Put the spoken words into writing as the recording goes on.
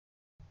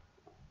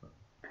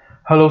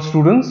Hello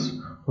students,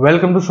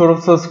 welcome to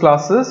Saurav Sir's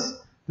classes.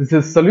 This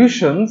is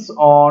solutions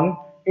on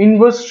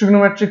inverse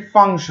trigonometric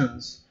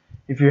functions.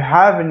 If you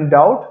have any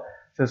doubt,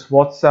 just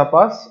WhatsApp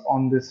us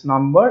on this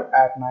number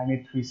at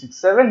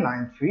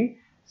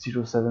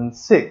 98367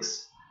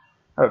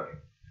 Okay,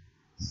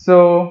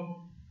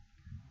 so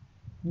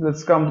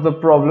let's come to the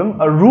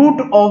problem. A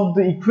root of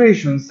the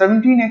equation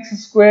 17x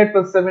squared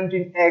plus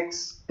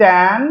 17x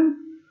tan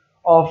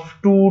of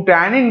 2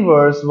 tan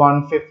inverse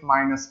 1/5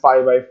 minus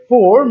pi by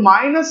 4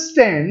 minus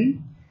 10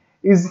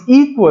 is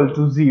equal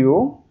to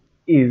 0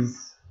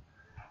 is.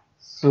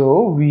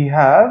 So we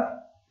have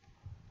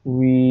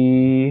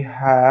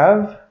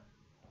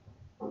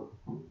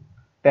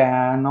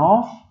tan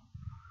of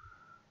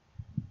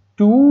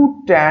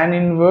 2 tan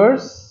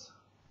inverse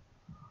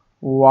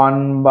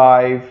 1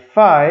 by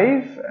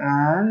 5,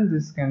 and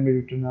this can be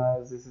written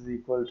as this is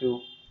equal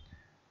to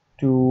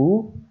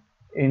 2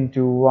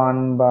 into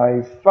 1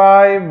 by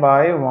 5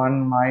 by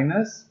 1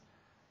 minus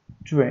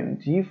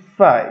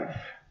 25.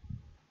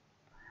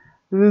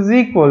 This is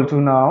equal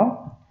to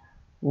now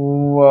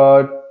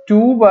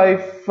 2 by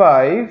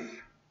 5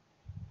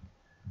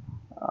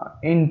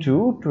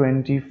 into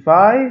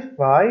 25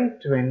 by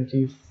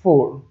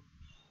 24,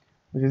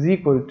 which is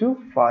equal to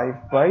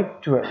 5 by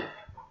 12.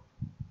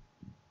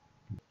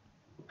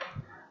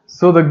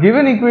 So the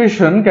given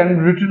equation can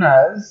be written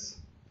as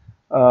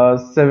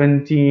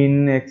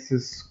 17x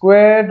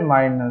squared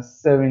minus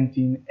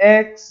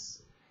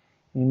 17x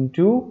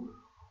into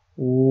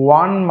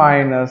 1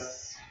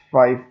 minus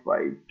 5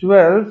 by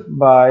 12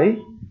 by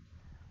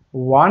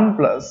 1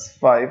 plus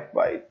 5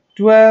 by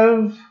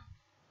 12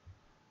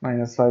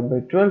 minus 5 by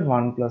 12,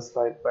 1 plus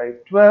 5 by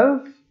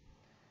 12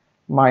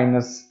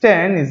 minus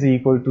 10 is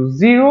equal to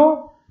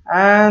 0,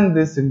 and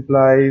this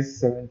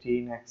implies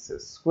 17x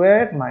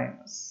squared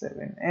minus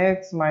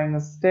 7x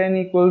minus 10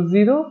 equals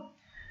 0.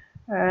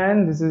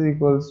 And this is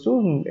equals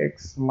to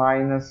x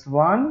minus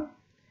 1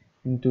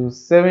 into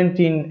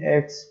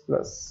 17x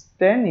plus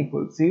 10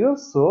 equals 0.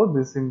 So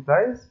this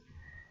implies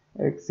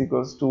x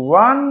equals to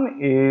 1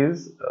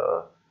 is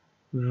a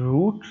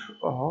root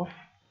of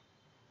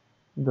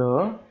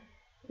the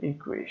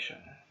equation.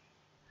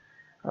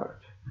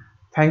 Alright.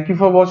 Thank you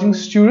for watching,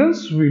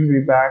 students. We'll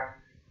be back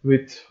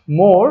with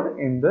more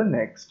in the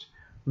next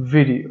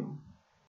video.